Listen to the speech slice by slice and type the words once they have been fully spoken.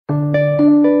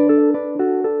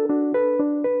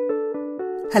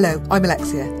Hello, I'm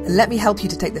Alexia, and let me help you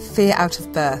to take the fear out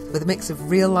of birth with a mix of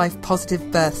real-life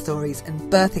positive birth stories and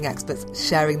birthing experts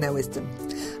sharing their wisdom.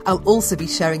 I'll also be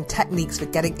sharing techniques for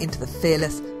getting into the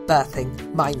fearless birthing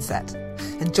mindset.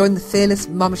 And join the Fearless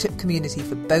Mumship community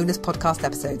for bonus podcast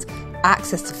episodes,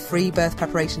 access to free birth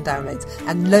preparation downloads,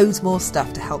 and loads more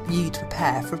stuff to help you to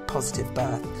prepare for a positive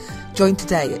birth. Join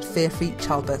today at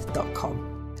fearfreechildbirth.com.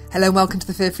 Hello and welcome to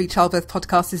the Fear Free Childbirth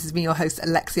podcast. This is me, your host,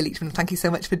 Alexia Leachman. Thank you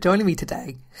so much for joining me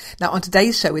today. Now, on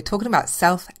today's show, we're talking about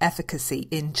self-efficacy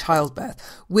in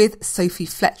childbirth with Sophie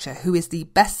Fletcher, who is the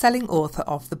best-selling author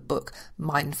of the book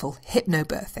Mindful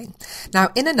Hypnobirthing. Now,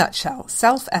 in a nutshell,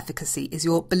 self-efficacy is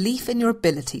your belief in your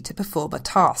ability to perform a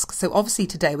task. So obviously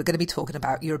today we're going to be talking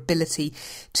about your ability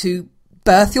to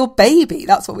birth your baby.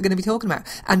 That's what we're going to be talking about.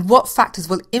 And what factors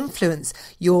will influence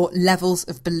your levels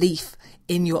of belief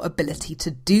in your ability to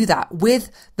do that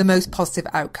with the most positive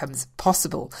outcomes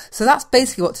possible. So that's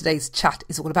basically what today's chat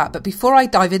is all about. But before I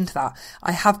dive into that,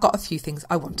 I have got a few things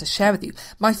I want to share with you.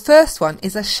 My first one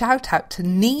is a shout out to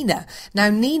Nina. Now,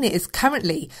 Nina is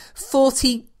currently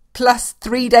 40 plus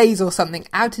 3 days or something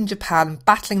out in Japan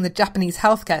battling the Japanese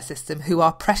healthcare system who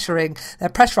are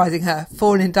pressurizing her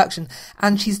for an induction,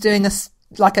 and she's doing a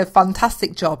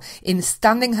fantastic job in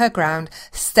standing her ground,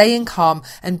 staying calm,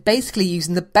 and basically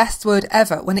using the best word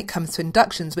ever when it comes to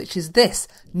inductions, which is this: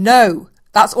 no.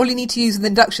 That's all you need to use with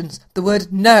inductions, the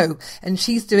word no. And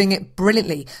she's doing it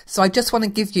brilliantly. So I just want to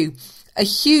give you a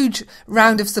huge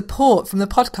round of support from the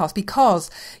podcast, because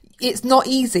it's not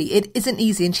easy. It isn't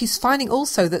easy. And she's finding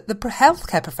also that the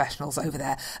healthcare professionals over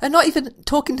there are not even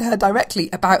talking to her directly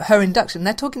about her induction.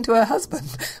 They're talking to her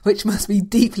husband, which must be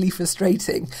deeply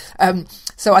frustrating.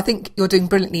 So I think you're doing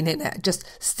brilliantly, Nina. Just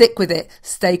stick with it.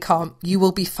 Stay calm. You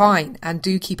will be fine. And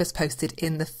do keep us posted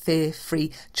in the Fear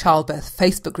Free Childbirth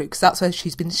Facebook group, because that's where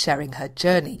she's been sharing her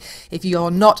journey. If you are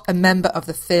not a member of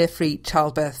the Fear Free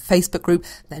Childbirth Facebook group,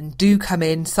 then do come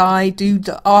inside, do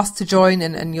ask to join,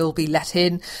 and you'll be let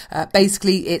in.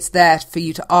 Basically, it's there for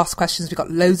you to ask questions. We've got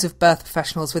loads of birth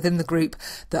professionals within the group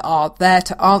that are there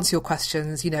to answer your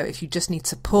questions. You know, if you just need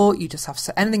support, you just have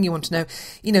anything you want to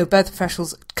know, birth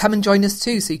professionals, come and join us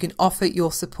too, so you can offer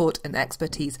your support and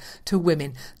expertise to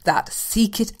women that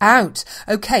seek it out.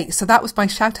 Okay, so that was my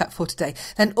shout out for today.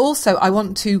 Then also, I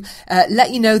want to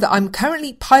let you know that I'm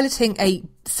currently piloting a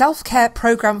self-care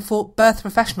program for birth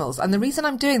professionals, and the reason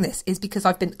I'm doing this is because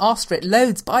I've been asked for it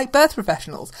loads by birth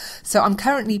professionals. So I'm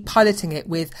currently piloting it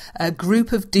with a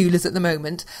group of doulas at the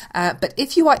moment, but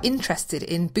if you are interested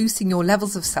in boosting your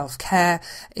levels of self-care,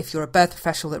 if you're a birth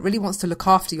professional that really wants to look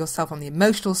after yourself on the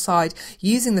emotional side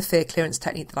using the fear clearance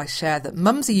technique that I share that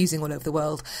mums are using all over the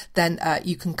world, then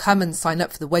you can come and sign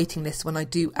up for the waiting list when I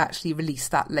do actually release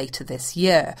that later this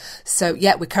year. So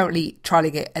yeah, we're currently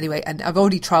trialling it anyway, and I've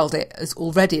already trialled it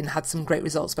already and had some great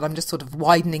results, but I'm just sort of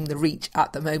widening the reach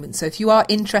at the moment. So if you are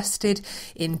interested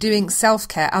in doing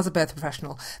self-care as a birth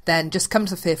professional, then just come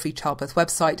to the Fear Free Childbirth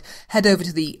website, head over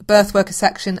to the birth worker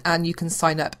section, and you can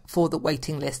sign up for the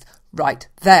waiting list right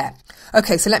there.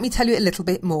 Okay, so let me tell you a little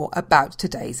bit more about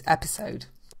today's episode.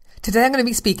 Today I'm going to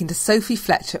be speaking to Sophie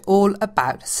Fletcher all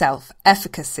about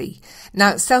self-efficacy.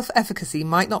 Now, self-efficacy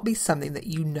might not be something that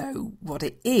you know what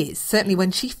it is. Certainly when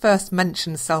she first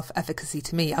mentioned self-efficacy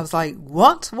to me, I was like,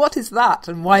 what? What is that?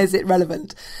 And why is it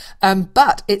relevant?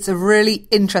 But it's a really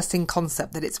interesting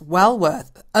concept that it's well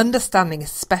worth understanding,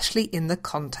 especially in the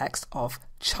context of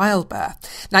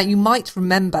childbirth. Now, you might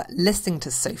remember listening to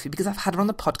Sophie because I've had her on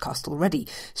the podcast already.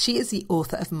 She is the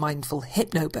author of Mindful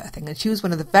Hypnobirthing, and she was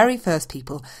one of the very first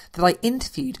people that I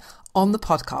interviewed on the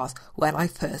podcast when I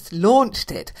first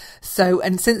launched it. So,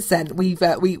 and since then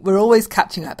we're always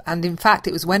catching up. And in fact,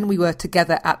 it was when we were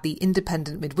together at the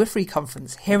Independent Midwifery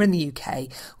conference here in the UK,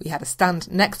 we had a stand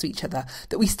next to each other,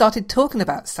 that we started talking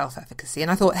about self-efficacy.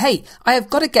 And I thought, hey, I have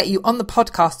got to get you on the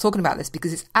podcast talking about this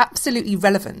because it's absolutely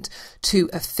relevant to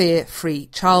a fear-free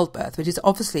childbirth, which is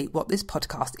obviously what this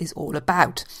podcast is all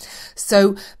about.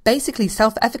 So basically,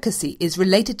 self-efficacy is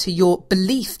related to your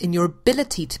belief in your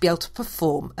ability to be able to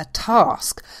perform a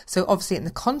task. So obviously in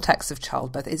the context of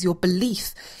childbirth is your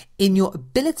belief in your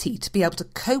ability to be able to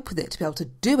cope with it, to be able to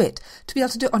do it, to be able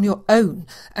to do it on your own,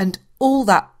 and all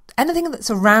that, anything that's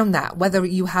around that, whether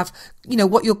you have,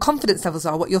 what your confidence levels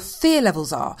are, what your fear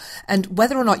levels are, and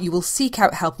whether or not you will seek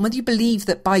out help, and whether you believe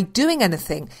that by doing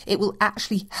anything, it will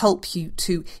actually help you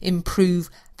to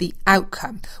improve the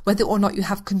outcome, whether or not you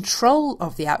have control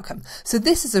of the outcome. So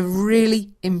this is a really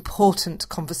important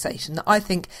conversation that I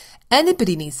think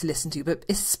anybody needs to listen to, but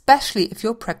especially if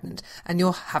you're pregnant and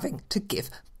you're having to give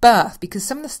birth, because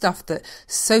some of the stuff that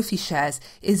Sophie shares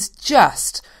is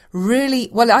just really,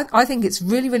 well, I think it's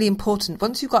really, really important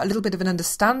once you've got a little bit of an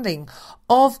understanding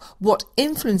of what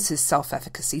influences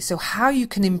self-efficacy, so how you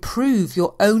can improve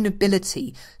your own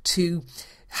ability to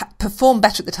perform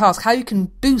better at the task, how you can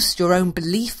boost your own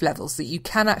belief levels that you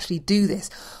can actually do this.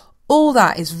 All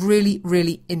that is really,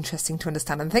 really interesting to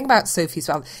understand. And the thing about Sophie as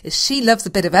well is she loves a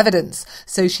bit of evidence.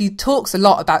 So she talks a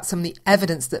lot about some of the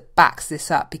evidence that backs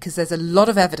this up, because there's a lot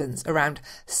of evidence around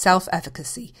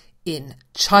self-efficacy in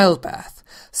childbirth.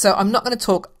 So I'm not going to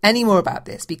talk any more about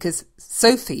this because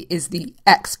Sophie is the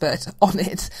expert on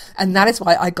it. And that is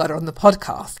why I got her on the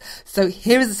podcast. So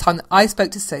here is the time that I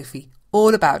spoke to Sophie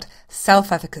all about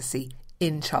self-efficacy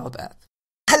in childbirth.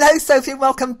 Hello, Sophie, and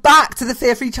welcome back to the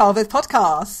Fear-Free Childbirth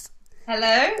podcast.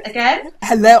 Hello again.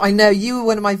 Hello. I know you were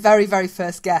one of my very, very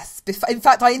first guests. In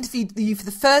fact, I interviewed you for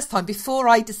the first time before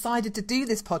I decided to do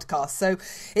this podcast. So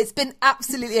it's been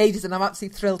absolutely ages, and I'm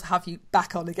absolutely thrilled to have you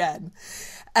back on again.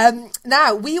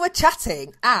 Now, we were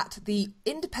chatting at the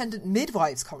Independent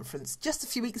Midwives conference just a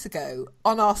few weeks ago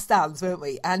on our stands, weren't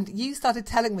we? And you started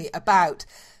telling me about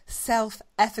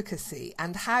self-efficacy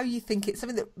and how you think it's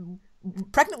something that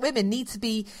pregnant women need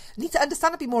to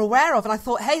understand and be more aware of. And I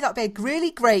thought, hey, that'd be a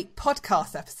really great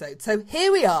podcast episode. So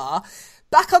here we are,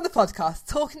 back on the podcast,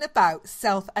 talking about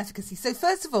self-efficacy. So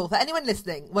first of all, for anyone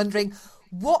listening, wondering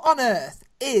what on earth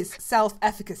is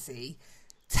self-efficacy,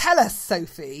 tell us,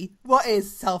 Sophie, what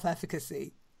is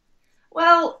self-efficacy?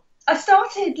 Well, I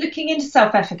started looking into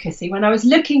self-efficacy when I was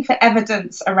looking for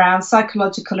evidence around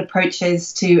psychological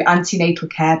approaches to antenatal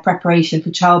care, preparation for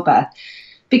childbirth,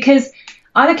 because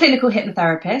I'm a clinical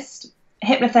hypnotherapist.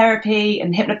 Hypnotherapy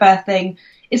and hypnobirthing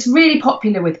is really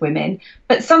popular with women,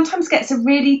 but sometimes gets a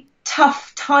really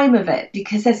tough time of it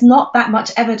because there's not that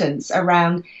much evidence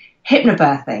around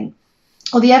hypnobirthing.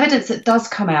 Or the evidence that does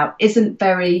come out isn't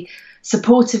very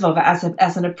supportive of it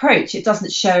as an approach. It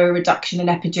doesn't show a reduction in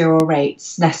epidural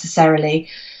rates necessarily.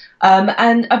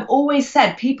 And I've always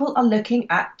said people are looking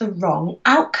at the wrong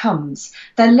outcomes.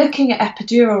 They're looking at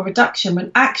epidural reduction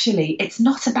when actually it's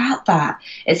not about that.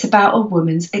 It's about a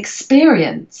woman's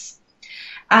experience.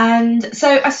 And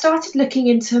so I started looking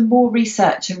into more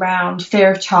research around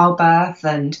fear of childbirth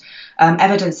and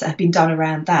evidence that had been done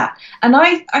around that. And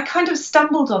I kind of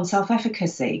stumbled on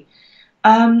self-efficacy.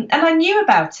 And I knew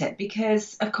about it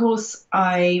because, of course,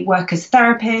 I work as a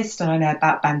therapist and I know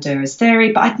about Bandura's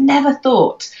theory, but I'd never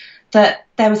thought that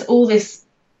there was all this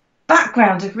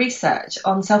background of research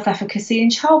on self-efficacy in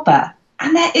childbirth.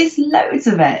 And there is loads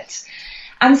of it.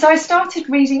 And so I started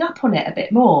reading up on it a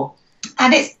bit more.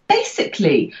 And it's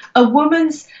basically a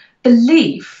woman's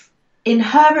belief in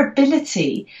her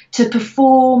ability to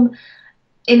perform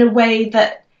in a way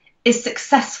that is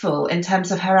successful in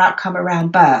terms of her outcome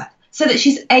around birth, so that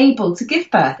she's able to give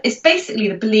birth. It's basically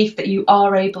the belief that you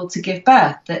are able to give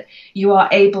birth, that you are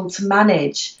able to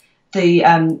manage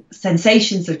the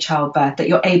sensations of childbirth, that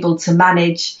you're able to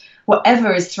manage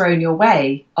whatever is thrown your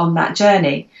way on that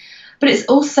journey. But it's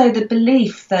also the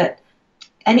belief that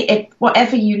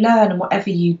whatever you learn and whatever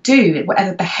you do,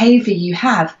 whatever behaviour you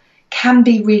have, can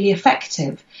be really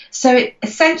effective. So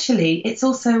it's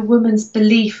also a woman's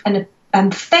belief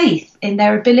and faith in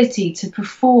their ability to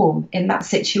perform in that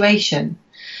situation.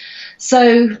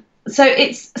 So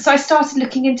I started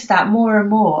looking into that more and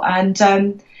more,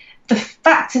 and the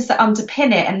factors that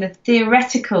underpin it and the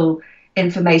theoretical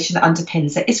information that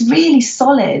underpins it is really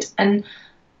solid. And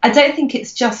I don't think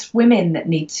it's just women that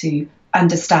need to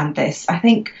understand this. I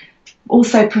think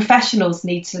also professionals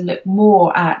need to look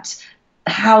more at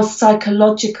how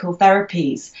psychological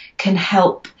therapies can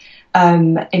help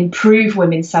improve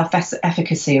women's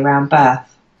self-efficacy around birth.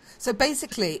 So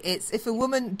basically, it's if a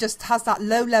woman just has that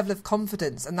low level of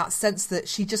confidence and that sense that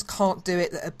she just can't do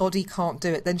it, that her body can't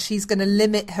do it, then she's going to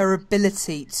limit her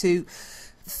ability to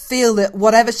feel that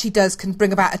whatever she does can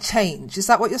bring about a change. Is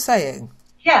that what you're saying?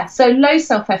 Yeah, so low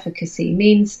self-efficacy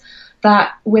means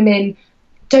that women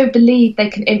don't believe they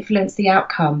can influence the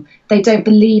outcome. They don't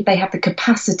believe they have the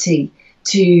capacity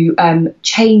to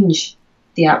change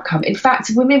the outcome. In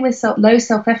fact, women with low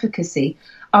self-efficacy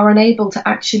are unable to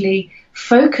actually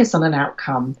focus on an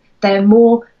outcome. They're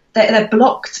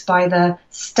blocked by the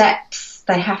steps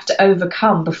they have to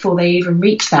overcome before they even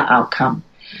reach that outcome.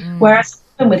 Whereas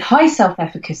a woman with high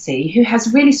self-efficacy, who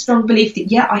has really strong belief that,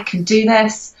 yeah, I can do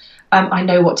this, I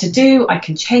know what to do, I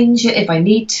can change it if I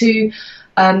need to,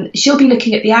 she'll be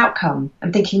looking at the outcome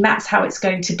and thinking that's how it's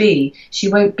going to be. She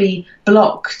won't be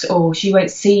blocked, or she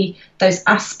won't see those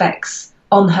aspects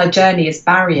on her journey as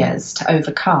barriers to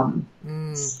overcome.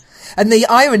 And the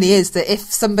irony is that if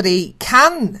somebody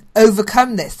can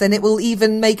overcome this, then it will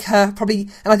even make her probably,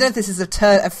 and I don't know if this is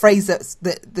a phrase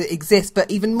that exists,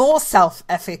 but even more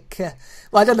self-efficacy.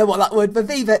 Well, I don't know what that word would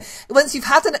be, but once you've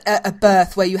had a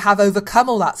birth where you have overcome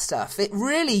all that stuff, it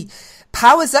really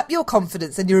powers up your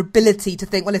confidence and your ability to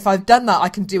think, well, if I've done that, I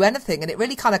can do anything. And it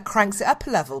really kind of cranks it up a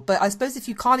level. But I suppose if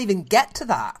you can't even get to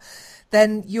that,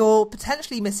 then you're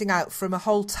potentially missing out from a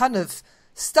whole ton of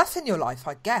stuff in your life,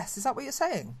 I guess. Is that what you're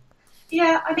saying?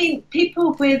 Yeah, I mean,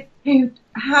 people who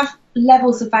have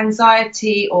levels of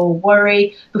anxiety or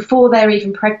worry before they're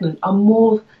even pregnant are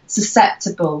more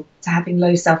susceptible to having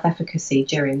low self-efficacy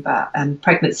during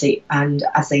pregnancy and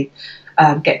as they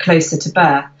get closer to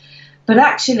birth. But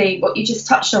actually, what you just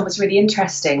touched on was really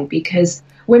interesting, because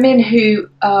women who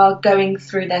are going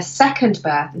through their second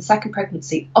birth and second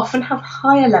pregnancy often have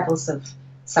higher levels of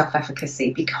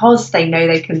self-efficacy because they know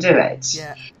they can do it.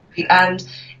 Yeah. And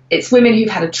it's women who've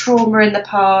had a trauma in the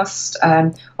past,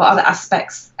 or other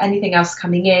aspects, anything else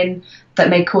coming in that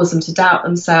may cause them to doubt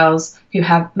themselves, who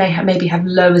maybe have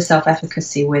lower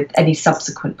self-efficacy with any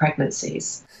subsequent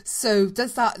pregnancies. So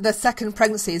does the second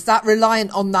pregnancy, is that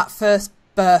reliant on that first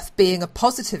birth being a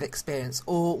positive experience,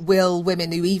 or will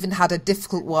women who even had a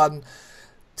difficult one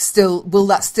will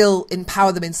that still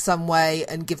empower them in some way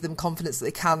and give them confidence that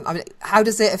they can? I mean, how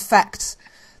does it affect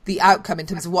the outcome in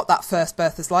terms of what that first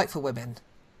birth is like for women?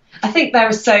 I think there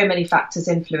are so many factors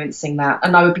influencing that,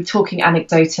 and I would be talking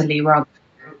anecdotally rather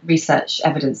than research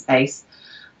evidence-based.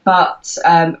 But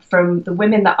from the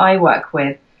women that I work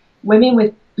with, women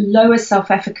with lower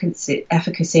self-efficacy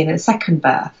in a second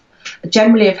birth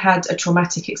generally have had a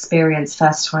traumatic experience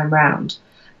first time round,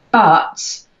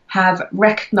 but have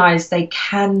recognised they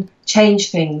can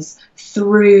change things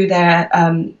through their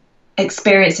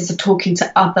experiences of talking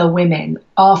to other women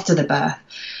after the birth.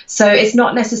 So it's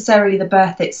not necessarily the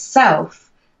birth itself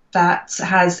that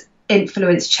has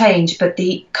influenced change, but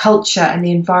the culture and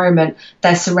the environment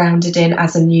they're surrounded in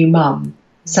as a new mum.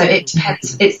 So it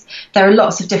depends. There are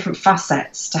lots of different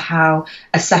facets to how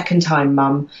a second time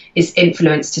mum is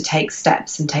influenced to take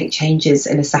steps and take changes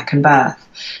in a second birth.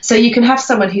 So you can have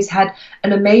someone who's had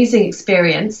an amazing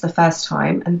experience the first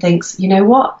time and thinks, you know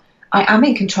what, I am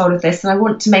in control of this and I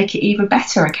want to make it even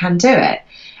better. I can do it.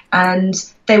 And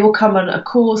they will come on a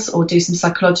course or do some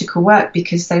psychological work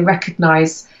because they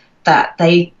recognise that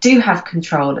they do have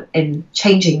control in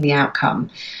changing the outcome.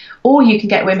 Or you can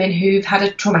get women who've had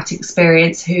a traumatic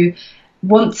experience who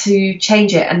want to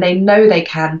change it, and they know they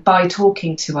can by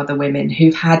talking to other women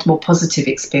who've had more positive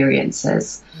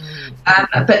experiences.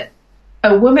 But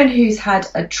a woman who's had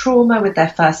a trauma with their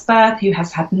first birth, who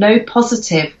has had no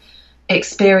positive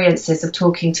experiences of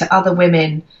talking to other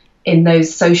women in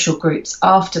those social groups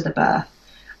after the birth,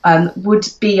 would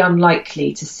be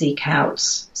unlikely to seek out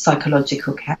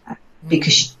psychological care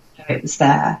because she knew it was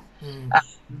there.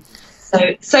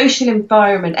 So social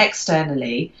environment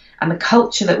externally and the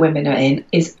culture that women are in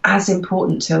is as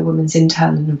important to a woman's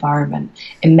internal environment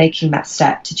in making that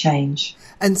step to change.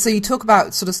 And so you talk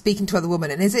about sort of speaking to other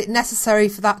women, and is it necessary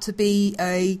for that to be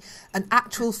an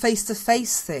actual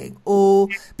face-to-face thing? Or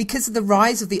because of the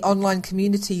rise of the online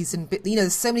communities and, you know,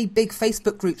 there's so many big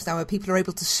Facebook groups now where people are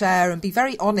able to share and be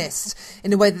very honest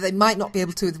in a way that they might not be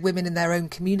able to with women in their own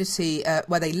community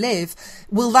where they live,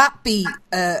 will that be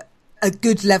a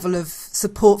good level of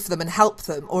support for them and help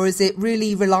them, or is it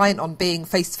really reliant on being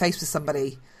face-to-face with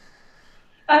somebody?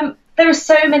 There are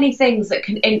so many things that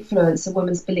can influence a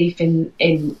woman's belief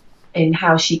in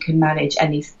how she can manage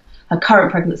her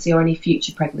current pregnancy or any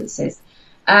future pregnancies.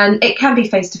 And it can be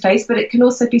face-to-face, but it can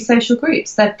also be social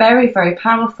groups. They're very, very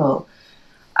powerful.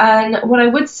 And what I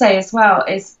would say as well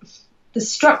is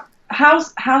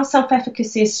how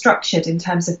self-efficacy is structured in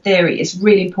terms of theory is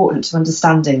really important to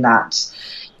understanding that.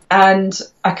 And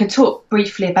I could talk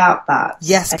briefly about that.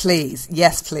 Yes, please.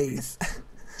 Yes, please.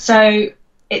 So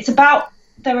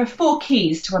there are 4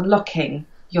 keys to unlocking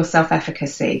your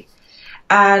self-efficacy.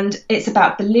 And it's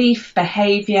about belief,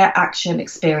 behaviour, action,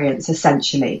 experience,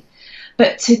 essentially.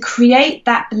 But to create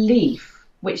that belief,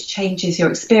 which changes your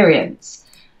experience,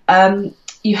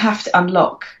 you have to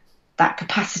unlock that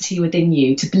capacity within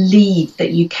you to believe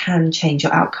that you can change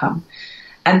your outcome.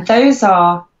 And those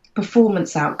are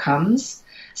performance outcomes.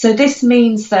 So this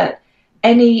means that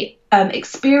any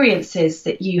experiences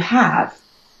that you have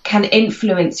can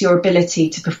influence your ability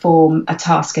to perform a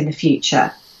task in the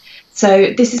future.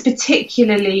 So this is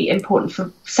particularly important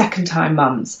for second-time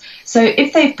mums. So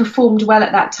if they've performed well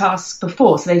at that task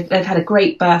before, so they've had a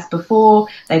great birth before,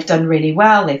 they've done really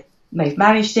well, they've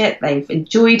managed it, they've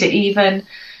enjoyed it even,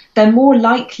 they're more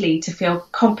likely to feel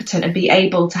competent and be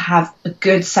able to have a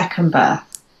good second birth.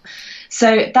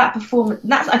 So that performance,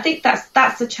 I think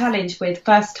that's the challenge with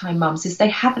first time mums, is they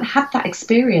haven't had that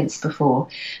experience before.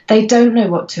 They don't know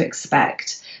what to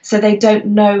expect. So they don't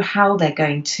know how they're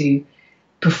going to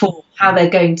perform, how they're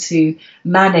going to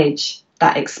manage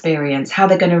that experience, how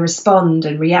they're going to respond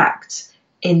and react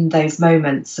in those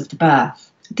moments of the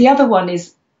birth. The other one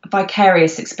is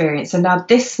vicarious experience. And now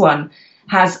this one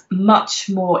has much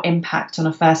more impact on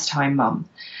a first time mum.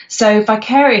 So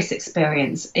vicarious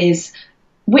experience is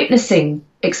witnessing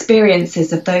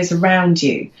experiences of those around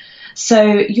you. So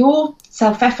your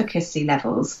self-efficacy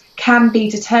levels can be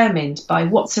determined by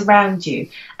what's around you.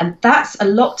 And that's a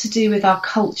lot to do with our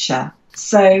culture.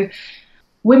 So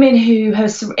women who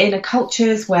are in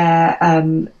cultures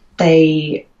where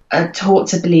they are taught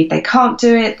to believe they can't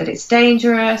do it, that it's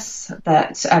dangerous,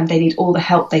 that they need all the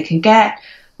help they can get,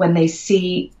 when they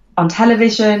see on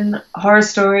television horror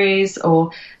stories,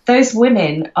 or those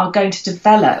women are going to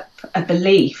develop a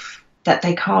belief that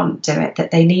they can't do it,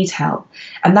 that they need help.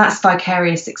 And that's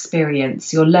vicarious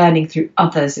experience. You're learning through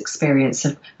others' experience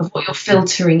of what you're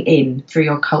filtering in through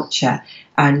your culture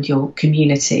and your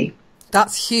community.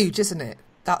 That's huge, isn't it?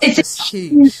 It's just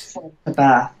huge for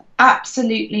birth.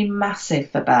 Absolutely massive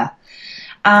for birth.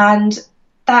 And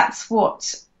that's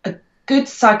what a good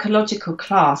psychological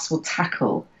class will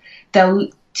tackle. They'll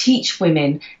teach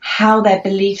women how their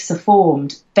beliefs are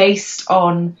formed based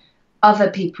on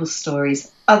other people's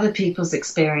stories, other people's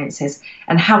experiences,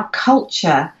 and how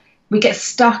culture, we get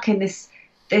stuck in this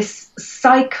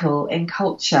cycle in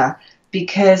culture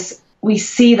because we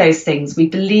see those things, we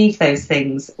believe those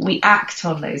things, we act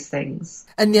on those things.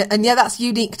 And yeah, that's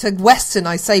unique to Western.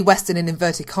 I say Western in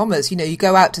inverted commas. You know, you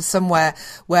go out to somewhere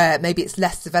where maybe it's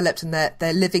less developed and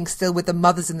they're living still with the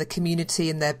mothers in the community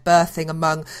and they're birthing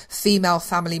among female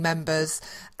family members.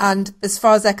 And as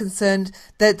far as they're concerned,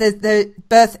 the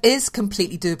birth is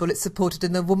completely doable. It's supported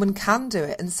and the woman can do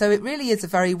it. And so it really is a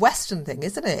very Western thing,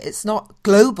 isn't it? It's not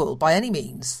global by any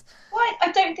means. Well,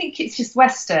 I don't think it's just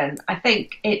Western. I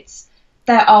think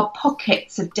there are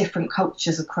pockets of different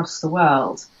cultures across the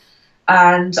world.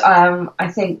 And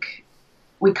I think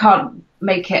we can't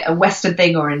make it a Western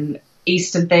thing or an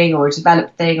Eastern thing or a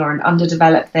developed thing or an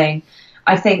underdeveloped thing.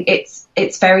 I think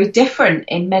it's very different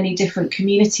in many different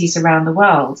communities around the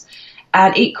world.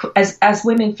 And as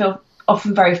women feel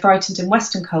often very frightened in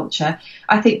Western culture,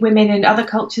 I think women in other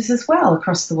cultures as well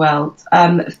across the world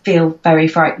feel very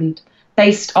frightened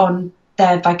based on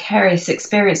their vicarious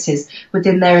experiences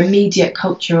within their immediate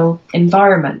cultural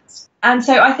environment. And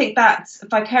so I think that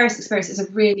vicarious experience is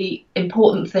a really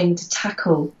important thing to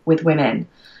tackle with women.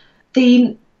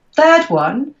 The third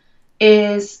one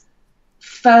is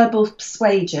verbal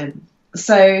persuasion.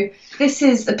 So this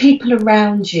is the people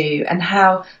around you and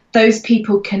how those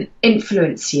people can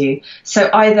influence you. So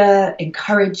either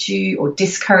encourage you or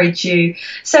discourage you.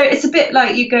 So it's a bit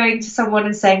like you going to someone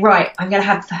and saying, right, I'm going to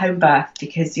have the home birth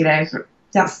because, you know,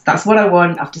 that's what I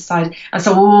want. I've decided. And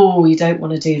so, oh, you don't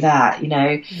want to do that, you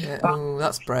know. Yeah, oh,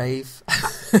 that's brave.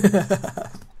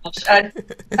 And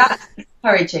that's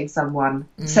encouraging someone.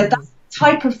 So that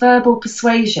type of verbal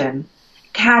persuasion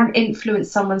can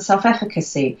influence someone's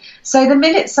self-efficacy. So the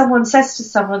minute someone says to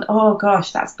someone, oh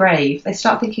gosh, that's brave, they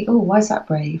start thinking, oh, why is that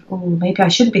brave? Oh, maybe I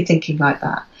shouldn't be thinking like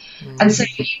that. And so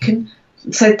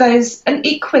and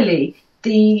equally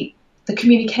the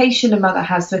communication a mother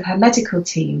has with her medical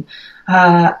team,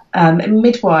 her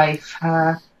midwife,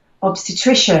 her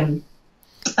obstetrician,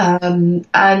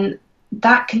 and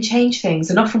that can change things.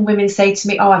 And often women say to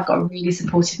me, oh, I've got a really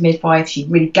supportive midwife. She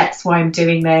really gets why I'm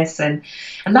doing this. And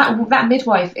that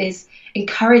midwife is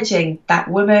encouraging that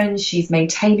woman. She's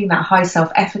maintaining that high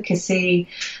self-efficacy,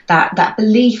 that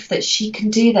belief that she can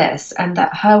do this and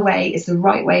that her way is the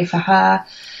right way for her.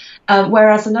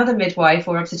 Whereas another midwife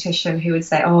or obstetrician who would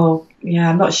say, oh, yeah,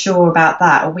 I'm not sure about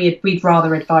that, or we'd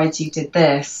rather advise you did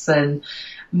this, and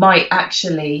might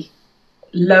actually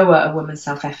lower a woman's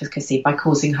self-efficacy by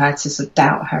causing her to sort of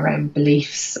doubt her own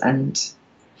beliefs. And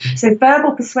so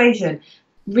verbal persuasion,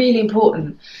 really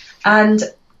important. And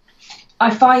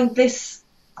I find this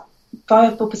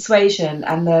verbal persuasion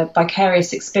and the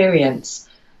vicarious experience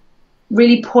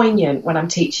really poignant when I'm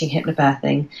teaching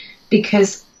hypnobirthing,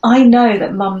 because I know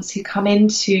that mums who come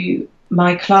into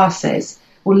my classes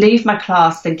will leave my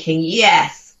class thinking,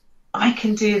 yes, I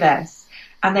can do this.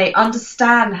 And they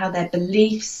understand how their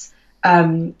beliefs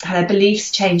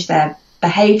change their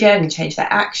behaviour and change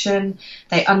their action.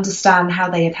 They understand how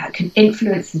they can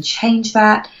influence and change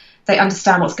that. They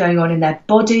understand what's going on in their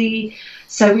body.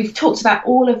 So we've talked about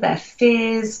all of their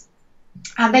fears,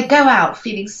 and they go out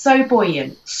feeling so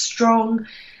buoyant, strong,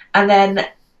 and then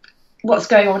what's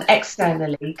going on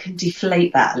externally can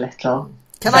deflate that a little.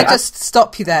 Can I just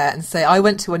stop you there and say I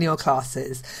went to one of your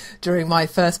classes during my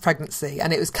first pregnancy,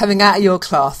 and it was coming out of your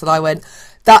class and I went,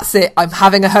 that's it, I'm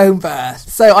having a home birth.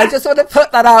 So I just want to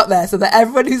put that out there so that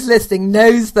everyone who's listening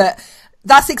knows that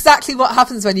that's exactly what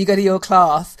happens when you go to your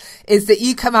class, is that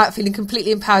you come out feeling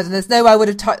completely empowered, and there's no way I would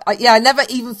have I never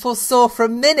even foresaw for a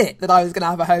minute that I was going to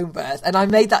have a home birth, and I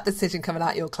made that decision coming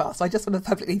out of your class. So I just want to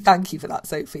publicly thank you for that,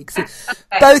 Sophie, because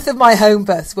both of my home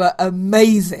births were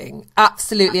amazing,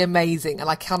 absolutely amazing, and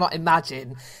I cannot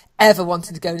imagine ever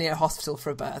wanting to go near a hospital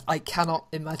for a birth. I cannot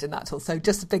imagine that at all. So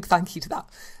just a big thank you to that.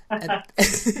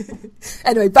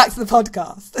 Anyway, back to the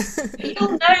podcast.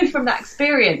 You'll know from that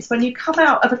experience when you come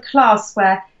out of a class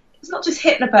where it's not just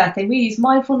hypnobirthing. We use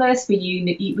mindfulness, we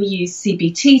use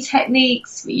CBT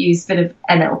techniques, we use a bit of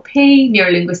NLP,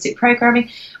 neuro-linguistic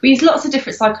programming. We use lots of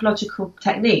different psychological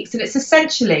techniques, and it's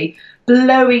essentially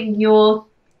blowing your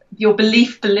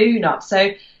belief balloon up. So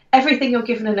everything you're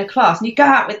given in a class, and you go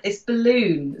out with this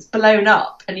balloon that's blown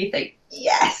up, and you think,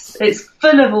 yes, it's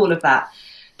full of all of that.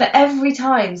 But every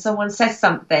time someone says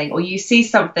something or you see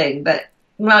something that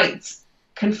might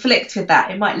conflict with that,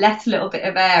 it might let a little bit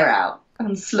of air out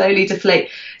and slowly deflate.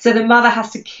 So the mother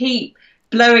has to keep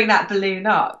blowing that balloon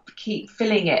up, keep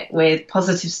filling it with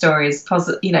positive stories,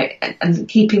 and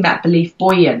keeping that belief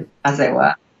buoyant, as it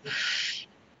were.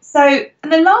 So,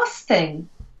 and the last thing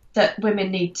that women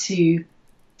need to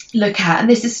look at, and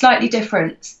this is slightly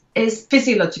different, is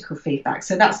physiological feedback.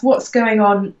 So that's what's going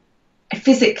on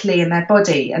physically in their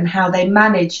body and how they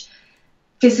manage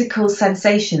physical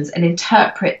sensations and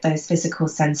interpret those physical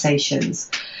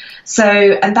sensations. So,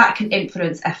 and that can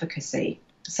influence efficacy,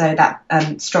 so that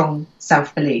strong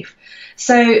self-belief.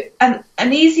 So an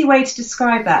easy way to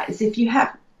describe that is if you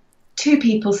have two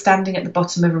people standing at the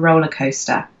bottom of a roller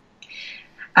coaster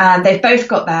and they've both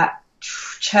got that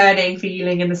churning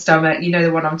feeling in the stomach, you know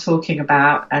the one I'm talking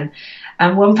about, and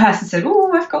one person said,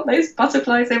 oh, I've got those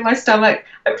butterflies in my stomach,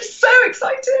 I'm so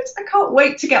excited, I can't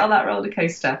wait to get on that roller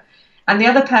coaster. And the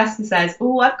other person says,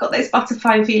 oh, I've got those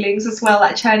butterfly feelings as well,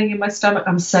 that churning in my stomach,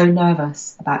 I'm so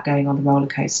nervous about going on the roller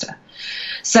coaster.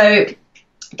 So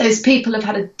those people have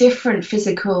had a different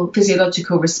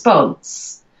physiological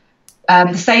response,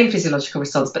 the same physiological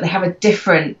response, but they have a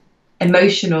different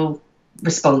emotional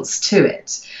response to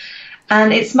it.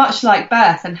 And it's much like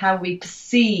birth and how we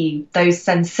perceive those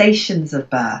sensations of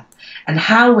birth and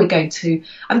how I'm going to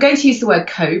use the word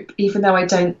cope, even though I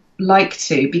don't like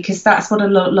to, because that's what a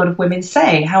lot of women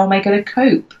say. How am I going to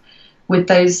cope with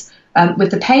those,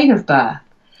 with the pain of birth?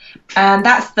 And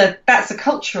that's a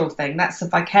cultural thing. That's a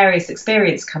vicarious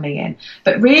experience coming in.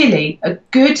 But really, a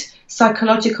good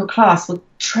psychological class will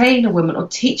train a woman or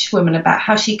teach women about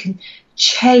how she can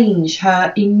change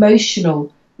her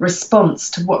emotional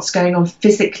response to what's going on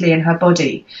physically in her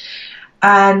body.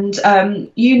 And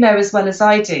you know as well as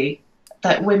I do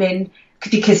that women,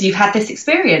 because you've had this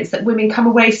experience, that women come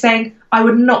away saying, I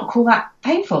would not call that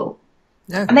painful.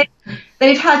 No. And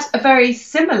they've had a very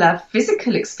similar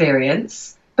physical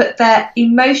experience, but their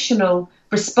emotional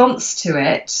response to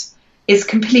it is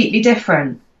completely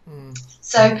different.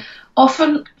 So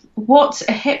often what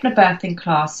a hypnobirthing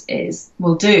class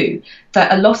will do,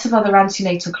 that a lot of other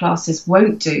antenatal classes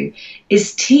won't do,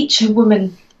 is teach a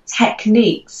woman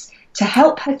techniques to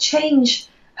help her change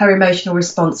her emotional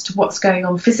response to what's going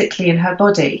on physically in her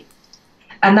body.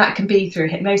 And that can be through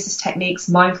hypnosis techniques,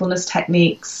 mindfulness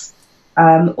techniques,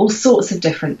 all sorts of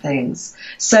different things.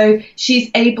 So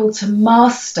she's able to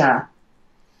master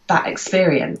that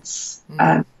experience.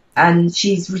 And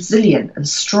she's resilient and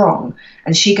strong.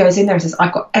 And she goes in there and says,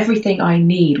 I've got everything I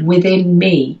need within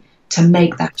me to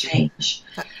make that change.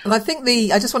 And I think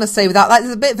I just want to say with that,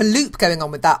 there's a bit of a loop going on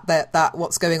with that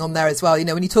what's going on there as well. You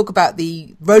know, when you talk about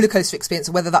the roller coaster experience,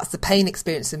 or whether that's the pain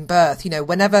experience in birth, you know,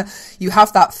 whenever you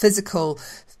have that physical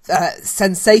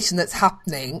sensation that's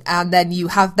happening, and then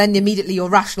immediately your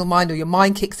rational mind or your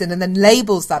mind kicks in and then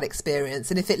labels that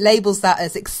experience. And if it labels that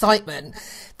as excitement,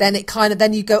 then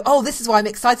then you go, oh, this is why I'm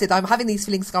excited. I'm having these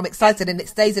feelings, so I'm excited, and it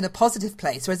stays in a positive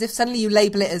place. Whereas if suddenly you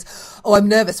label it as, oh, I'm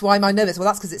nervous. Why am I nervous? Well,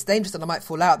 that's because it's dangerous and I might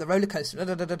fall out the roller coaster.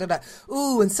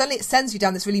 Ooh, and suddenly it sends you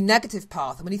down this really negative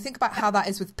path. And when you think about how that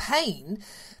is with pain,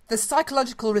 the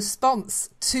psychological response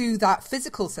to that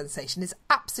physical sensation is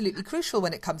absolutely crucial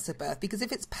when it comes to birth, because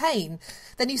if it's pain,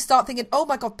 then you start thinking, oh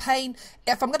my God, pain.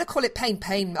 If I'm going to call it pain,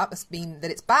 that must mean that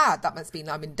it's bad. That must mean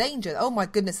I'm in danger. Oh my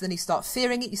goodness. And then you start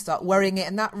fearing it, you start worrying it,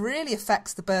 and that really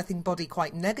affects the birthing body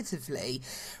quite negatively.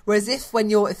 Whereas if when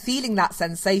you're feeling that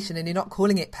sensation and you're not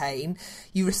calling it pain,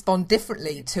 you respond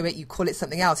differently to it, you call it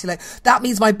something else. You're like, that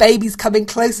means my baby's coming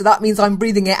closer. That means I'm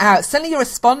breathing it out. Suddenly you're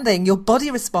responding, your body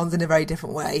responds in a very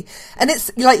different way. And it's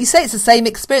like you say, it's the same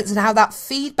experience, and how that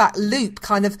feedback loop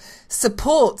kind of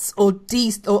supports or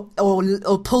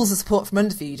pulls the support from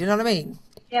under you. Do you know what I mean?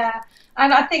 Yeah.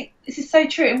 And I think this is so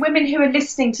true. And women who are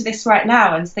listening to this right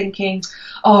now and thinking,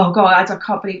 oh God, I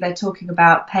can't believe they're talking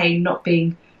about pain not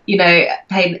being,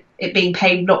 it being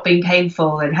pain, not being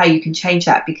painful, and how you can change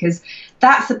that, because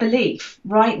that's a belief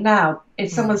right now.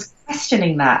 If someone's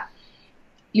questioning that,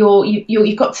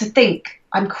 you've got to think,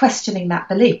 I'm questioning that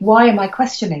belief. Why am I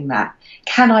questioning that?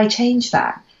 Can I change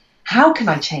that? How can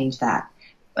I change that?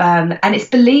 And it's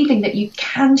believing that you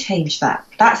can change that.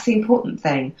 That's the important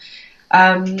thing.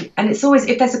 And it's always,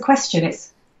 if there's a question,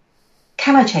 it's,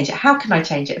 can I change it? How can I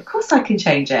change it? Of course I can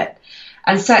change it.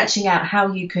 And searching out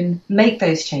how you can make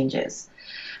those changes.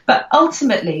 But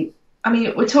ultimately, I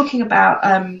mean, we're talking about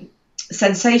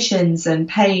sensations and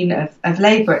pain of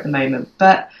labour at the moment.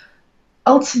 But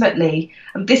ultimately,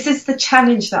 this is the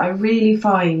challenge that I really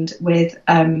find with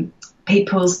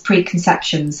people's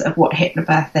preconceptions of what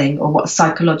hypnobirthing or what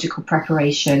psychological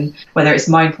preparation, whether it's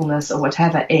mindfulness or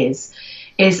whatever is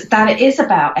that it is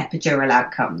about epidural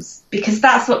outcomes, because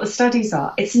that's what the studies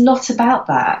are. It's not about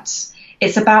that.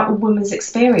 It's about a woman's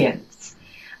experience.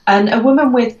 And a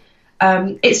woman with,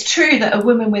 it's true that a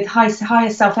woman with higher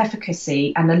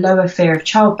self-efficacy and a lower fear of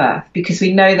childbirth, because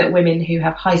we know that women who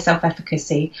have high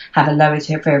self-efficacy have a lower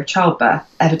fear of childbirth,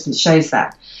 evidence shows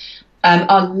that,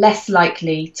 are less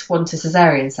likely to want a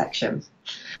cesarean section.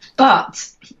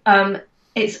 But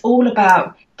it's all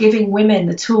about giving women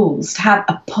the tools to have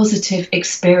a positive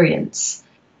experience,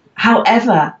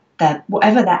 whatever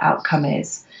their outcome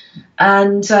is.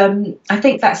 And I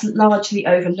think that's largely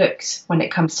overlooked when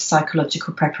it comes to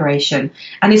psychological preparation,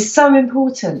 and is so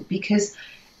important, because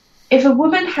if a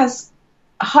woman has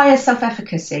higher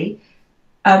self-efficacy,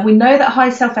 we know that high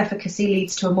self-efficacy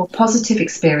leads to a more positive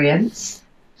experience.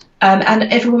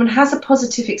 And if a woman has a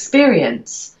positive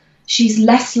experience, she's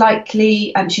less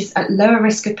likely, she's at lower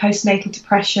risk of postnatal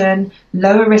depression,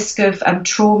 lower risk of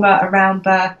trauma around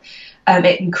birth.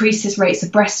 It increases rates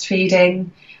of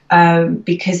breastfeeding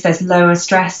because there's lower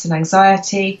stress and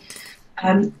anxiety.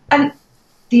 And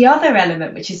the other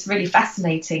element, which is really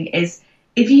fascinating, is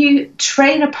if you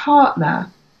train a partner,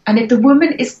 and if the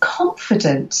woman is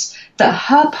confident that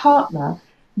her partner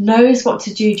knows what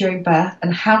to do during birth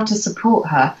and how to support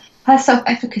her, her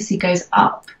self-efficacy goes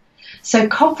up. So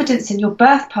confidence in your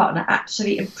birth partner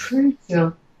actually improves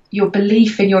your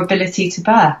belief in your ability to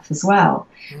birth as well,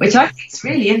 which I think is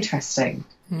really interesting.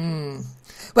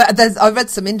 Well, I read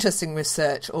some interesting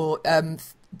research or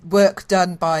work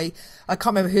done by, I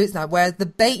can't remember who it's now, where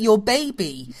your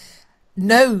baby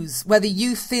knows whether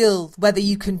you feel whether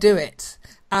you can do it,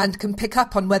 and can pick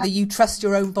up on whether you trust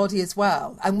your own body as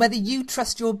well, and whether you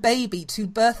trust your baby to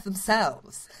birth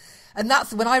themselves. And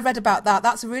that's, when I read about that,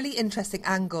 that's a really interesting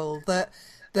angle that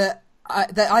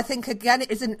I think, again, it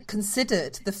isn't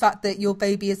considered, the fact that your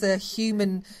baby is a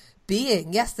human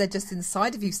being. Yes, they're just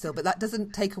inside of you still, but that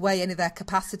doesn't take away any of their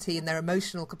capacity and their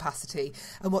emotional capacity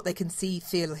and what they can see,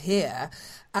 feel, hear.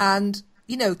 And,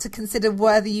 to consider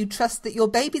whether you trust that your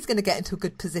baby's going to get into a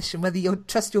good position, whether you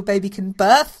trust your baby can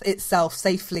birth itself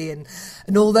safely and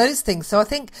all those things. So I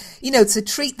think, to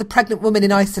treat the pregnant woman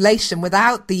in isolation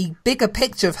without the bigger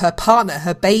picture of her partner,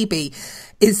 her baby,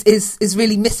 is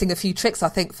really missing a few tricks, I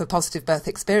think, for positive birth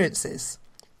experiences.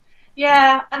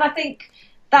 Yeah, and I think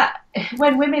that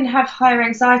when women have higher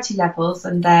anxiety levels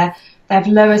and they have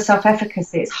lower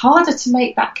self-efficacy, it's harder to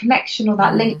make that connection or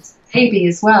that link to the baby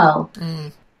as well.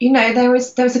 There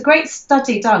was a great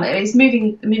study done. It's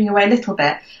moving away a little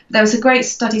bit. There was a great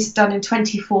study done in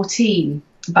 2014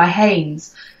 by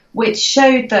Haynes, which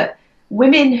showed that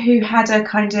women who had a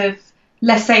kind of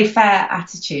laissez-faire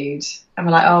attitude and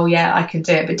were like, oh yeah, I can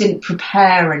do it, but didn't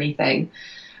prepare anything,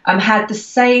 had the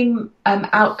same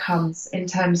outcomes in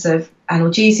terms of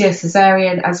analgesia,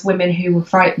 cesarean, as women who were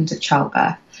frightened of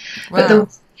childbirth. Wow. But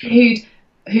the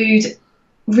who'd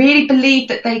really believed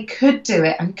that they could do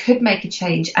it and could make a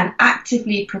change and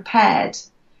actively prepared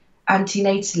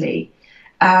antenatally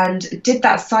and did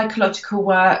that psychological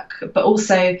work, but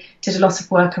also did a lot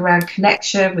of work around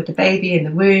connection with the baby in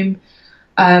the womb,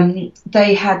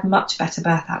 they had much better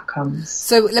birth outcomes.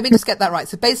 So let me just get that right.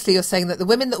 So basically you're saying that the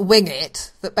women that wing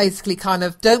it, that basically kind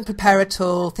of don't prepare at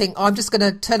all, think, I'm just going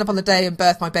to turn up on the day and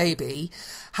birth my baby,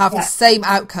 have the same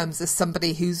outcomes as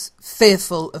somebody who's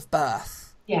fearful of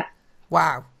birth. Yeah.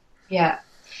 Wow. Yeah.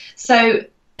 So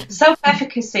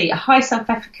self-efficacy, a high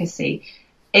self-efficacy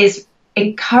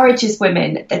encourages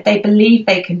women that they believe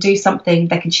they can do something,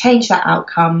 they can change that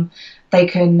outcome, they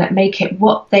can make it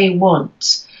what they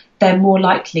want. they're more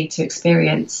likely to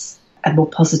experience a more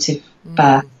positive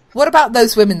birth. What about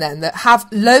those women then that have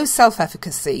low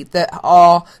self-efficacy,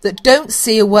 that don't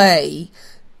see a way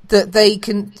that they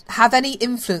can have any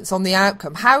influence on the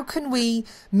outcome? How can we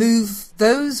move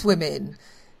those women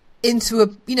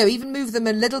into even move them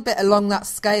a little bit along that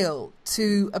scale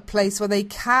to a place where they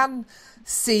can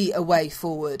see a way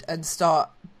forward and start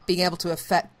being able to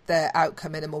affect their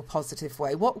outcome in a more positive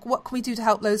way? What can we do to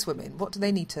help those women? What do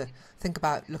they need to think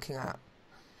about looking at?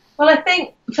 Well, I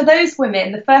think for those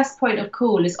women, the first point of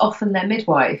call is often their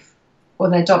midwife or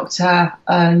their doctor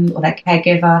or their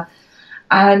caregiver.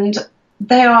 And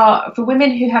they are, for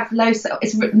women who have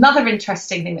it's another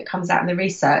interesting thing that comes out in the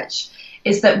research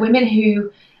is that women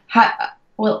who have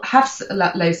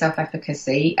low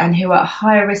self-efficacy and who are at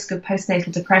higher risk of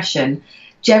postnatal depression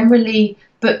generally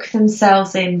book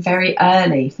themselves in very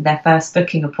early for their first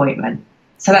booking appointment.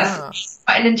 So that's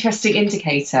quite an interesting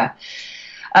indicator.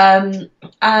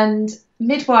 And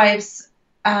midwives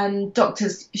and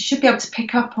doctors should be able to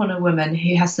pick up on a woman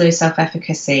who has low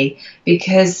self-efficacy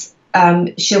because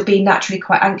she'll be naturally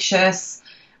quite anxious.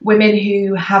 Women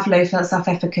who have low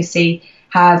self-efficacy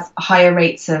have higher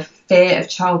rates of fear of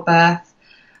childbirth.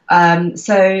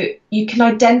 So you can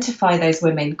identify those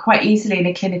women quite easily in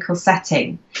a clinical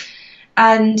setting.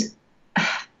 And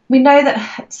we know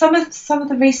that some of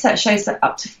the research shows that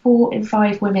up to 4 in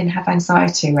 5 women have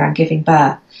anxiety around giving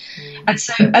birth. And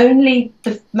so only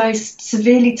the most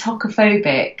severely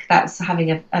tocophobic, that's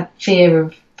having a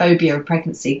phobia of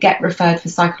pregnancy, get referred for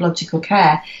psychological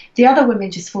care. The other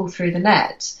women just fall through the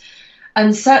net.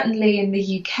 And certainly in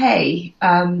the UK,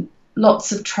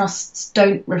 lots of trusts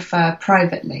don't refer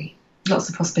privately. Lots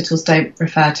of hospitals don't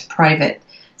refer to private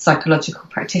psychological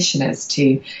practitioners,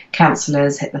 to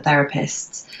counsellors,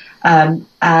 hypnotherapists.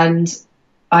 And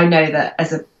I know that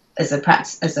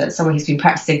as someone who's been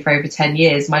practicing for over 10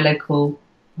 years, my local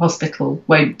hospital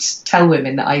won't tell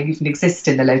women that I even exist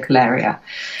in the local area.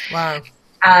 Wow.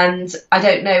 And I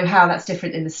don't know how that's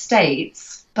different in the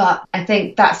States, but I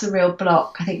think that's a real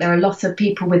block. I think there are a lot of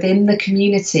people within the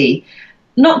community,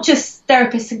 not just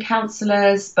therapists and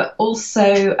counsellors, but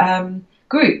also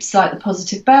groups like the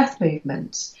Positive Birth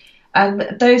Movement.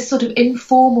 Those sort of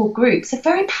informal groups are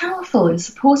very powerful in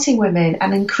supporting women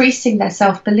and increasing their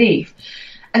self-belief.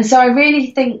 And so I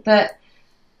really think that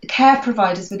care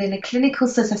providers within a clinical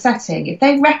sort of setting, if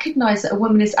they recognise that a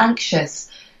woman is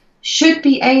anxious, should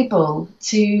be able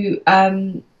to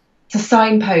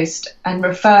signpost and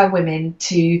refer women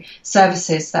to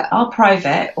services that are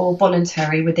private or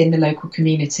voluntary within the local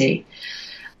community.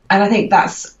 And I think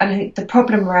the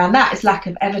problem around that is lack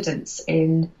of evidence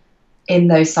in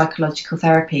those psychological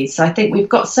therapies. So I think we've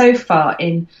got so far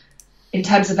in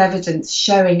terms of evidence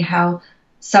showing how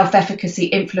self-efficacy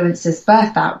influences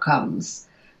birth outcomes,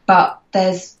 but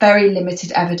there's very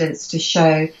limited evidence to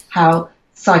show how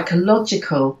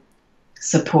psychological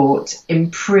support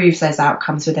improves those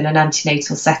outcomes within an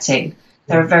antenatal setting.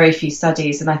 There are very few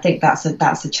studies, and I think that's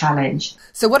a challenge.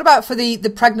 So what about for the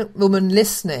pregnant woman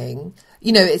listening?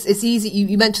 It's easy.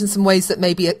 You mentioned some ways that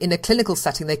maybe in a clinical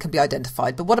setting they can be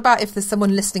identified. But what about if there's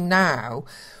someone listening now?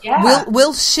 Yeah.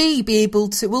 Will she be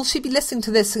listening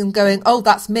to this and going, oh,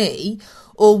 that's me?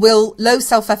 Or will low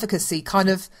self-efficacy kind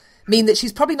of mean that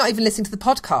she's probably not even listening to the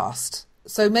podcast?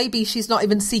 So maybe she's not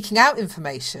even seeking out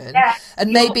information,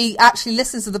 and maybe actually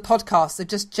listens to the podcast of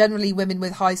just generally women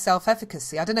with high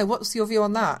self-efficacy. I don't know. What's your view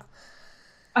on that?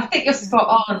 I think you're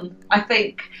spot on. I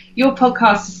think your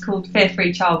podcast is called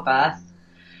Fear-Free Childbirth.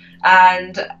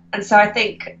 And so I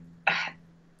think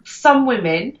some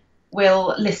women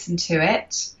will listen to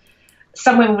it.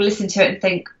 Some women will listen to it and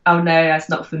think, oh, no, that's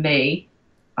not for me.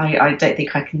 I don't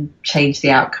think I can change the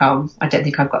outcome. I don't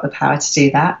think I've got the power to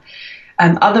do that.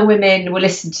 Other women will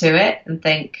listen to it and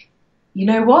think, you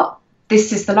know what?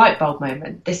 This is the light bulb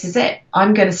moment. This is it.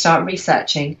 I'm going to start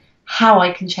researching how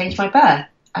I can change my birth.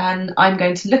 And I'm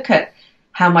going to look at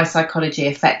how my psychology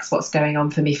affects what's going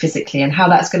on for me physically and how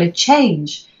that's going to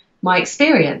change my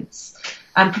experience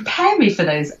and prepare me for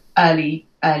those early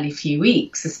few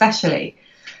weeks, especially.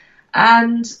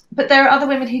 But there are other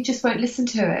women who just won't listen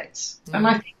to it. And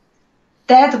I think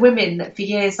they're the women that for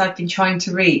years I've been trying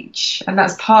to reach. And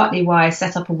that's partly why I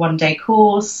set up a 1-day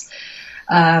course,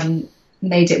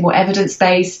 made it more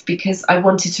evidence-based, because I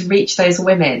wanted to reach those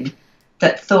women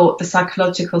that thought the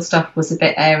psychological stuff was a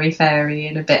bit airy-fairy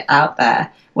and a bit out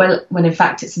there. Well, when in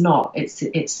fact it's not.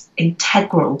 It's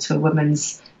integral to a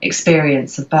woman's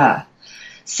experience of birth.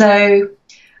 So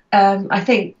I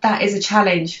think that is a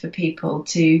challenge for people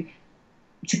to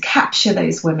capture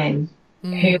those women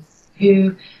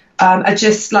who are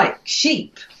just like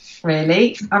sheep,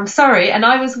 really. I'm sorry. And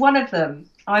I was one of them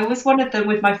I was one of them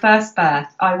with my first birth.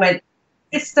 I went to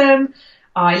the system,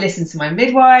 I listened to my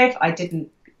midwife, I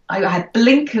had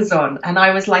blinkers on and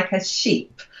I was like a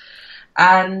sheep.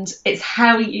 And it's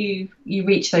how you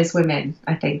reach those women,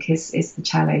 I think, is the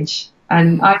challenge.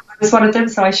 And I was one of them,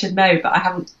 so I should know, but I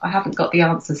haven't got the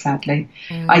answer, sadly.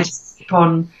 I just keep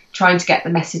on trying to get the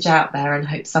message out there and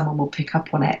hope someone will pick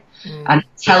up on it and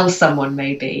tell someone.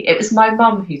 Maybe it was my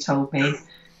mum who told me,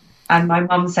 and my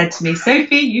mum said to me,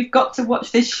 "Sophie, you've got to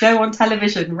watch this show on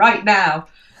television right now."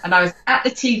 And I was at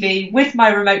the TV with my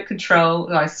remote control,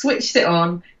 and I switched it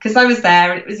on because I was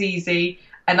there and it was easy.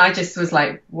 And I just was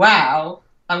like, "Wow,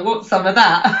 I want some of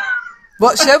that."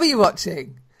 What show were you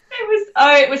watching?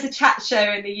 It was a chat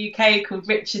show in the UK called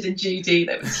Richard and Judy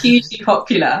that was hugely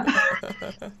popular.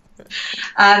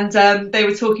 And they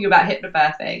were talking about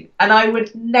hypnobirthing. And I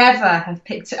would never have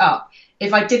picked it up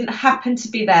if I didn't happen to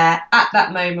be there at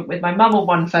that moment with my mum on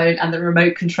one phone and the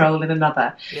remote control in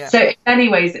another. Yeah. So in many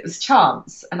ways it was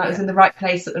chance, and I was in the right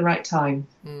place at the right time.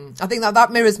 I think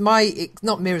that mirrors my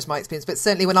experience, but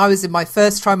certainly when I was in my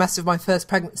first trimester of my first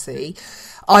pregnancy,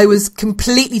 I was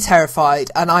completely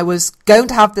terrified, and I was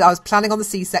planning on the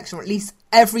C-section, or at least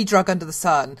every drug under the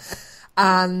sun.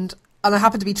 And I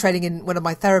happened to be training in one of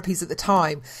my therapies at the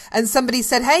time. And somebody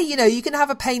said, "Hey, you can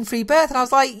have a pain-free birth." And I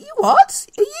was like, "You what?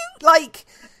 Are you like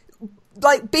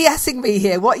BSing me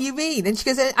here? What do you mean?" And she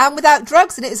goes, "And without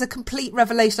drugs." And it is a complete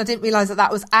revelation. I didn't realise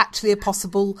that was actually a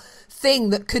possible thing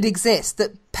that could exist,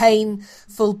 that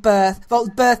painful birth. Well,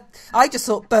 I just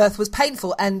thought birth was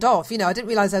painful, end of. I didn't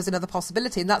realise there was another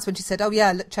possibility. And that's when she said, "Oh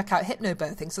yeah, look, check out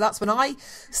hypnobirthing." So that's when I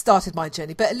started my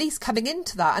journey. But at least coming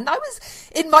into that, and I was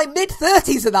in my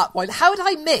mid-30s at that point. How had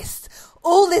I missed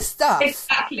all this stuff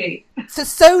exactly for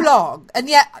so long? And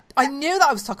yet I knew that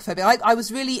I was tocophobic. I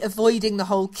was really avoiding the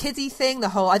whole kiddie thing,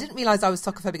 I didn't realise I was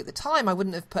tocophobic at the time. I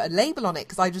wouldn't have put a label on it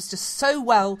because I was just so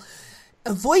well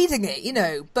avoiding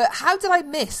it, but how did I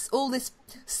miss all this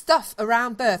stuff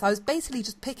around birth? I was basically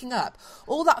just picking up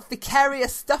all that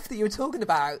vicarious stuff that you were talking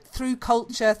about through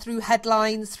culture, through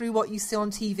headlines, through what you see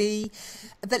on TV,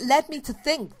 that led me to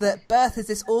think that birth is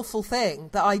this awful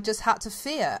thing that I just had to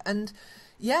fear. And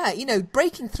yeah,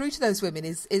 breaking through to those women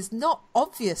is not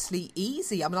obviously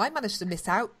easy. I mean, I managed to miss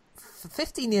out for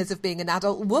 15 years of being an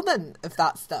adult woman of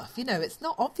that stuff. It's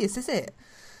not obvious, is it?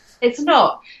 It's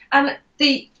not. And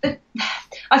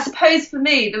I suppose for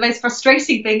me, the most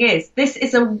frustrating thing is this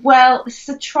is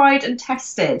a tried and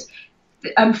tested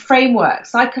framework,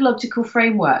 psychological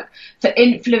framework for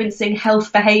influencing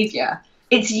health behaviour.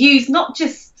 It's used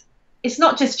it's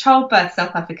not just childbirth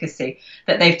self-efficacy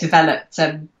that they've developed.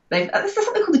 There's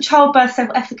something called the Childbirth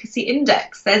Self-Efficacy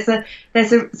Index. There's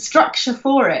a structure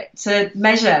for it to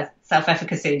measure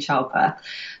self-efficacy in childbirth,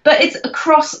 but it's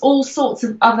across all sorts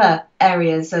of other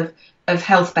areas of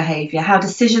health behaviour, how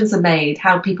decisions are made,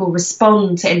 how people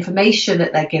respond to information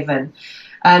that they're given,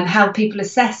 how people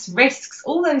assess risks,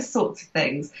 all those sorts of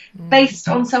things based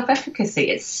on self-efficacy.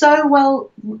 It's so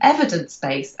well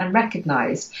evidence-based and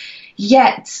recognised,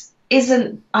 yet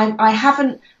I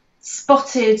haven't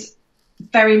spotted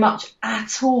very much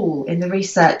at all in the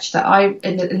research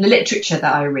in the literature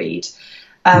that I read,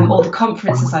 or the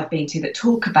conferences I've been to that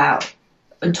talk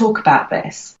about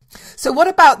this. So what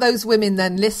about those women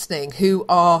then listening who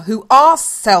are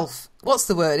what's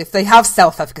the word? If they have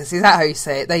self-efficacy, is that how you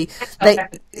say it?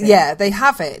 They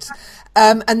have it.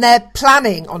 And they're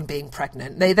planning on being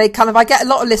pregnant. They kind of, I get a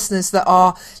lot of listeners that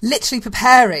are literally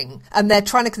preparing and they're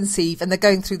trying to conceive and they're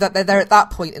going through that. They're at that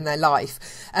point in their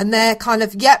life and they're kind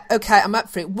of, yep, okay, I'm up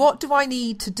for it. What do I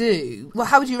need to do? Well,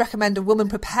 how would you recommend a woman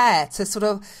prepare to sort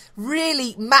of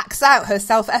really max out her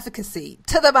self-efficacy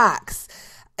to the max,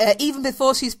 even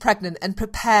before she's pregnant, and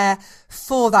prepare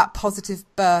for that positive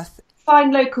birth?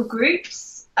 Find local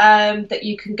groups that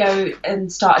you can go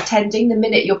and start attending the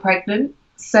minute you're pregnant.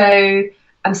 So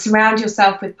surround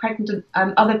yourself with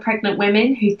other pregnant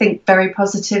women who think very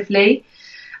positively.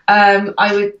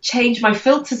 I would change my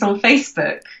filters on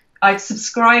Facebook. I'd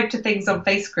subscribe to things on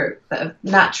Facebook that are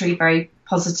naturally very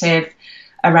positive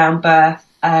around birth.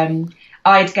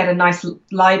 I'd get a nice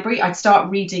library. I'd start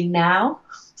reading now.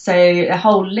 So a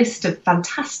whole list of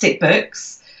fantastic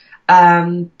books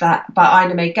that by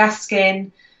Ina May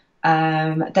Gaskin.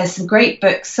 There's some great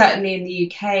books, certainly in the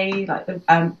UK, like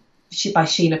by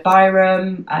Sheila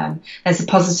Byram. There's a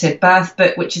positive birth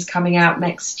book which is coming out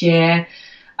next year.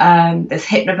 There's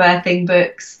hypnobirthing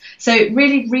books. So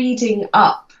really reading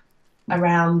up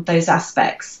around those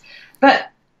aspects. But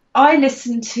I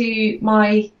listened to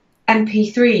my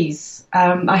MP3s.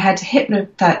 I had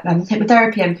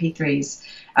hypnotherapy MP3s.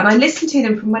 And I listened to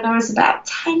them from when I was about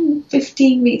 10,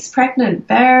 15 weeks pregnant,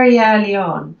 very early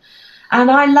on. And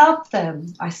I loved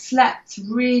them. I slept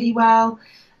really well,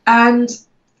 and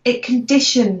it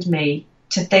conditioned me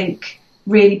to think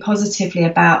really positively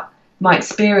about my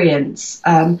experience.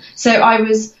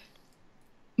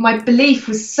 My belief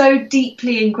was so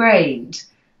deeply ingrained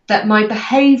that my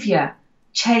behaviour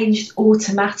changed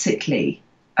automatically.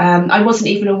 I wasn't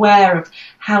even aware of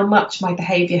how much my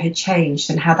behaviour had changed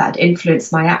and how that had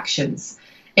influenced my actions.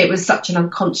 It was such an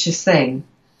unconscious thing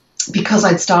because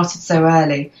I'd started so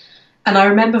early. And I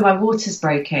remember my waters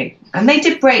breaking, and they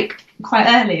did break quite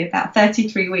early, about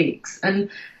 33 weeks. And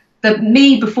the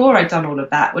me before I'd done all of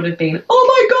that would have been, oh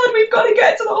my God, we've got to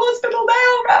get to the hospital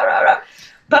now, rah, rah, rah.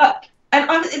 But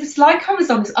it was like I was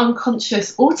on this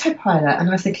unconscious autopilot, and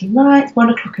I was thinking, right, 1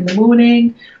 o'clock in the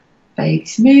morning,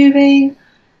 baby's moving,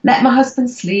 let my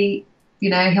husband sleep,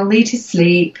 he'll need his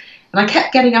sleep. And I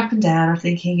kept getting up and down. I'm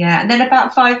thinking, yeah. And then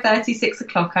about 5:30, 6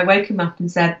 o'clock, I woke him up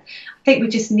and said, I think we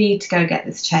just need to go get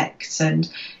this checked. And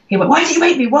he went, why did you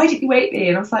wake me? Why did you wake me?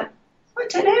 And I was like, I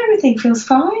don't know, everything feels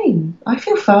fine. I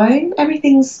feel fine.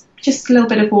 Everything's just a little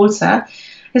bit of water.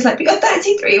 He's like, you got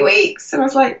 33 weeks. And I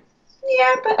was like,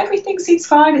 yeah, but everything seems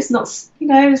fine. It's not,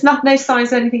 there's no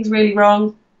signs anything's really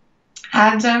wrong.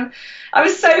 And I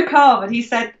was so calm. And he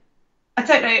said, I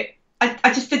don't know,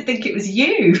 I just didn't think it was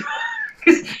you.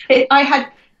 Because I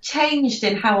had changed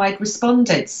in how I'd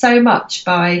responded so much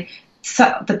by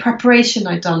the preparation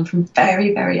I'd done from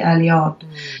very, very early on.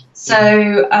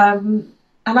 So, and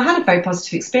I had a very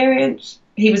positive experience.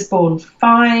 He was born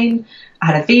fine. I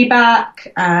had a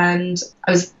VBAC, and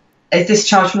I was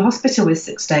discharged from the hospital with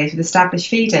 6 days with established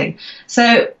feeding.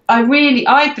 So I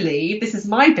believe, this is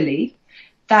my belief,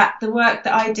 that the work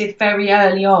that I did very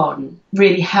early on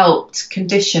really helped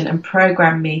condition and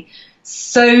program me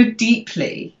so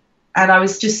deeply, and I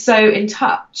was just so in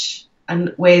touch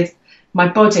and with my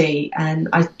body, and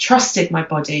I trusted my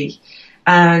body.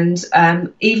 And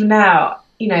even now,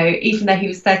 even though he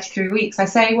was 33 weeks, I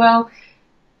say, well,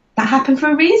 that happened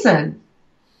for a reason.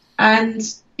 And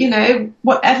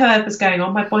whatever was going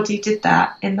on, my body did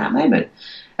that in that moment.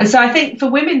 And so I think for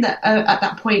women that are at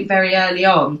that point very early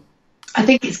on, I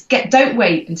think don't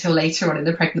wait until later on in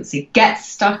the pregnancy. Get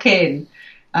stuck in.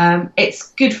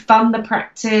 It's good fun, the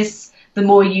practice. The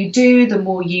more you do, the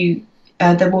more you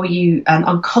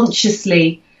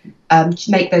unconsciously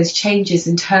make those changes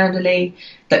internally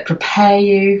that prepare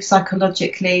you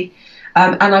psychologically.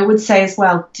 And I would say as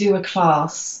well, do a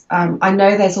class. I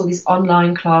know there's all these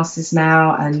online classes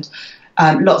now and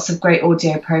lots of great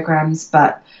audio programs,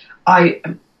 but I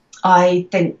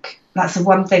think that's the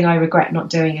one thing I regret not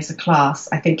doing as a class.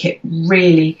 I think it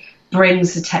really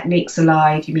brings the techniques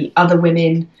alive. You meet other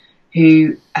women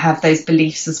who have those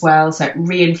beliefs as well, so it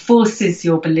reinforces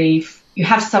your belief. You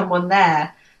have someone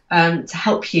there to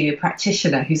help you, a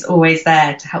practitioner who's always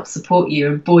there to help support you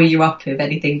and buoy you up if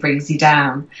anything brings you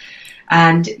down.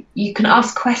 And you can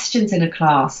ask questions in a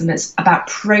class, and it's about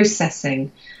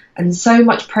processing. And so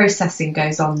much processing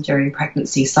goes on during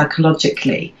pregnancy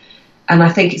psychologically. And I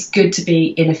think it's good to be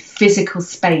in a physical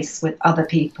space with other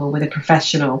people, with a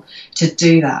professional, to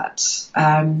do that.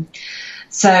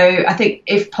 So I think,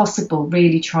 if possible,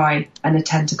 really try and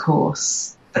attend a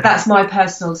course. But that's my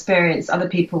personal experience. Other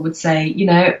people would say,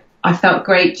 I felt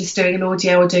great just doing an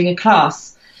audio or doing a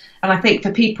class. And I think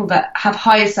for people that have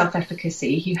higher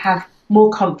self-efficacy, who have more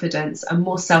confidence and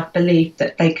more self-belief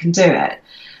that they can do it,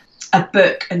 a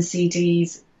book and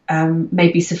CDs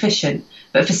may be sufficient.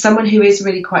 But for someone who is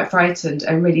really quite frightened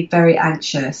and really very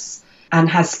anxious and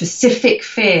has specific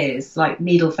fears like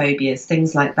needle phobias,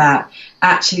 things like that,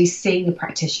 actually seeing a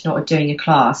practitioner or doing a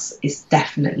class is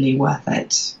definitely worth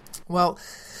it. Well,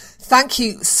 thank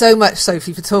you so much,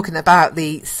 Sophie, for talking about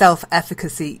the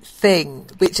self-efficacy thing,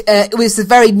 which was a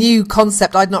very new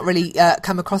concept. I'd not really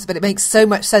come across it, but it makes so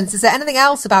much sense. Is there anything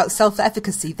else about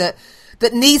self-efficacy that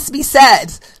needs to be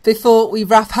said before we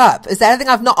wrap up? Is there anything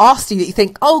I've not asked you that you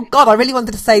think, oh God, I really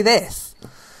wanted to say this?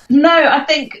 No, I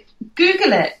think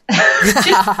Google it.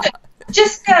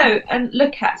 just go and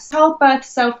look at childbirth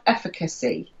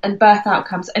self-efficacy and birth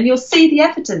outcomes, and you'll see the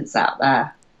evidence out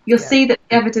there. You'll see that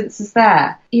the evidence is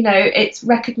there. It's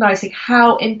recognising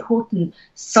how important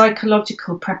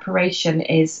psychological preparation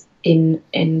is in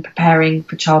preparing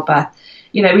for childbirth.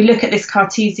 We look at this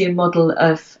Cartesian model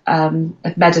of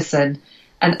medicine,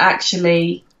 and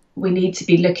actually we need to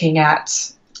be looking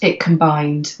at it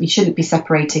combined. We shouldn't be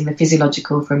separating the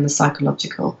physiological from the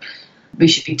psychological. We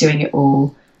should be doing it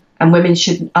all. And women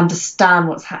should understand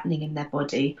what's happening in their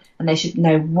body, and they should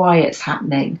know why it's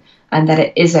happening and that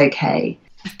it is okay.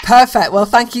 Perfect. Well,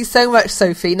 thank you so much,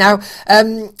 Sophie. Now,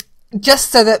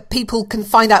 just so that people can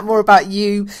find out more about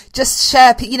you, just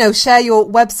share your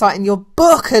website and your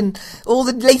book and all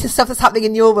the latest stuff that's happening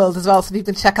in your world as well, so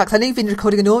people can check out, because I know you've been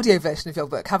recording an audio version of your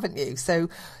book, haven't you? So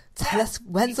tell us,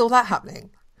 when's all that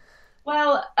happening?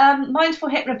 Well, Mindful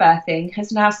Hypnobirthing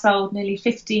has now sold nearly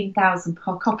 15,000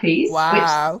 copies. Wow. Which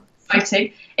is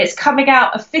exciting. It's coming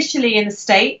out officially in the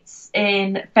States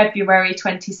in February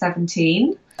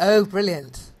 2017. Oh,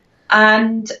 brilliant.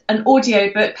 And an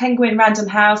audiobook. Penguin Random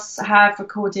House have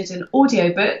recorded an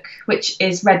audiobook, which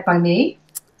is read by me.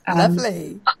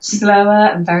 Lovely. Much slower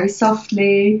and very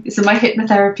softly. It's in my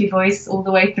hypnotherapy voice all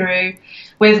the way through,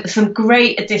 with some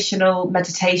great additional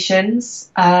meditations.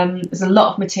 There's a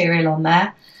lot of material on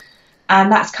there.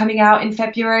 And that's coming out in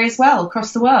February as well,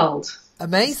 across the world.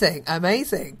 Amazing. Well,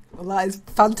 that is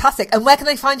fantastic. And where can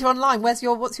they find you online? What's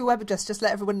your web address? Just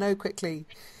let everyone know quickly.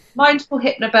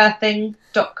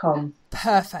 mindfulhypnobirthing.com.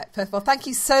 Perfect. Well, thank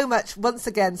you so much once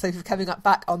again, Sophie, for coming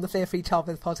back on the Fear Free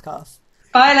Childbirth podcast.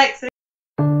 Bye, Lexi.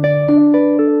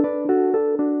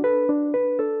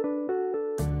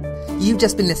 You've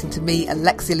just been listening to me,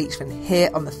 Alexia Leachman,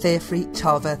 here on the Fear Free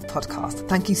Childbirth podcast.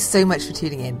 Thank you so much for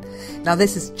tuning in. Now,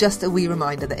 this is just a wee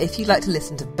reminder that if you'd like to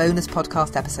listen to bonus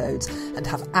podcast episodes and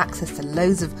have access to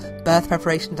loads of birth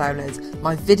preparation downloads,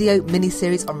 my video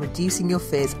mini-series on reducing your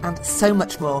fears and so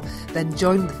much more, then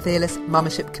join the Fearless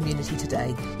Mummership community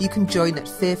today. You can join at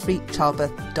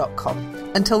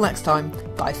fearfreechildbirth.com. Until next time,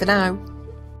 bye for now.